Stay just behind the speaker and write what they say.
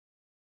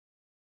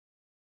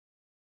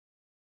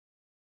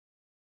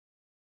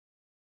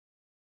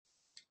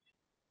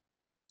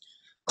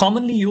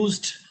Commonly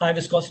used high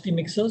viscosity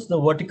mixers, the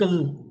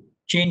vertical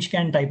change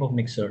can type of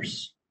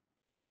mixers.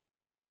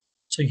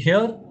 So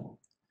here,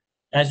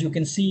 as you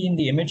can see in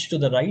the image to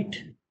the right,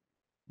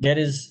 there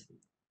is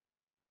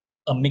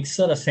a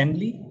mixer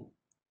assembly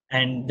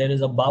and there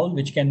is a bowl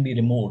which can be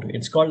removed.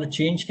 It's called a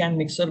change can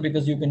mixer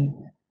because you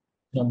can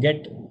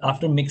get,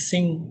 after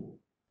mixing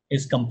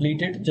is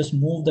completed, just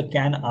move the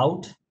can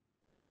out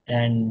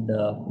and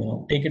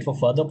take it for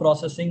further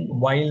processing,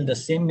 while the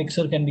same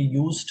mixer can be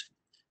used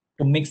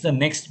to mix the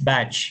next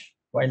batch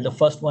while the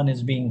first one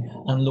is being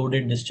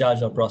unloaded,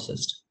 discharged, or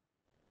processed.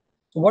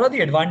 So what are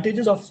the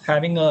advantages of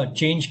having a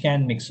change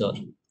can mixer?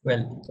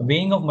 Well,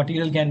 weighing of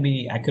material can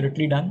be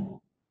accurately done.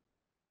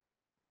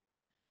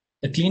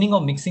 The cleaning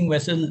of mixing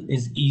vessel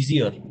is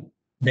easier,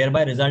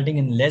 thereby resulting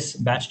in less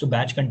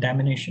batch-to-batch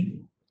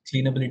contamination.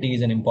 Cleanability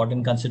is an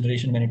important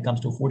consideration when it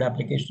comes to food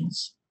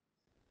applications.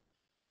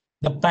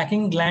 The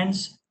packing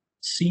glands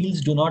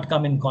seals do not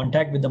come in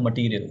contact with the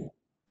material,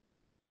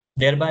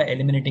 thereby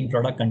eliminating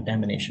product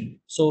contamination.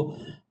 So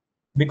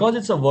because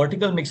it's a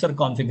vertical mixer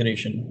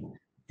configuration,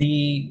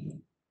 the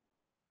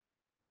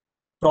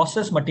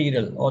process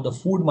material or the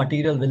food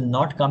material will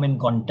not come in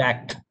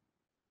contact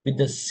with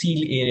the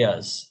seal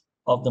areas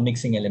of the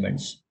mixing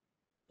elements.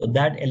 So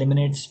that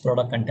eliminates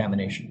product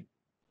contamination.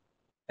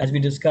 As we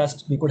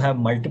discussed, we could have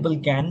multiple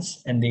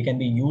cans and they can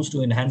be used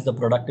to enhance the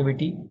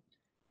productivity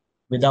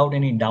without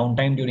any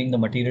downtime during the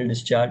material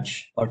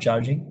discharge or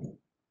charging.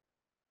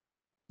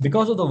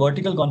 Because of the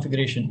vertical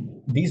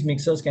configuration, these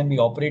mixers can be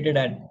operated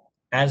at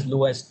as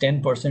low as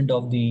 10%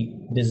 of the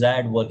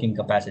desired working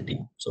capacity.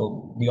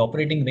 So the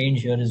operating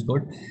range here is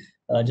good.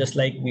 Just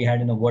like we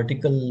had in a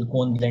vertical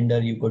cone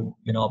blender, you could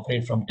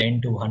operate from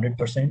 10 to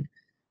 100%.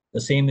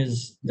 The same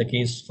is the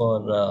case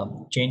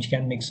for change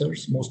can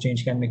mixers, most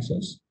change can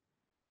mixers.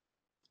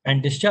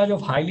 And discharge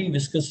of highly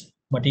viscous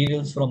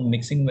materials from the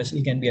mixing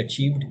vessel can be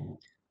achieved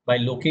by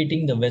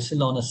locating the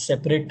vessel on a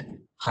separate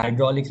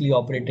hydraulically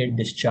operated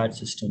discharge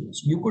system.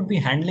 So you could be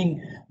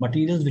handling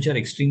materials which are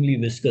extremely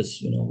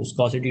viscous,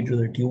 viscosity to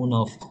the tune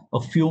of a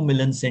few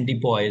million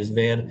centipoise,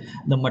 where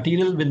the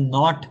material will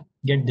not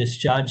get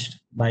discharged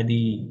by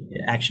the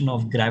action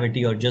of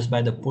gravity or just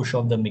by the push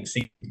of the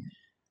mixing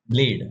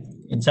blade.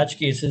 In such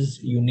cases,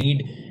 you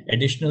need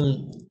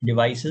additional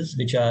devices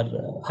which are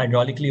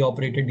hydraulically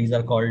operated. These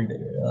are called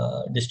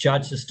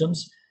discharge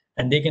systems,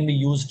 and they can be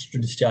used to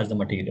discharge the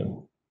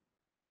material.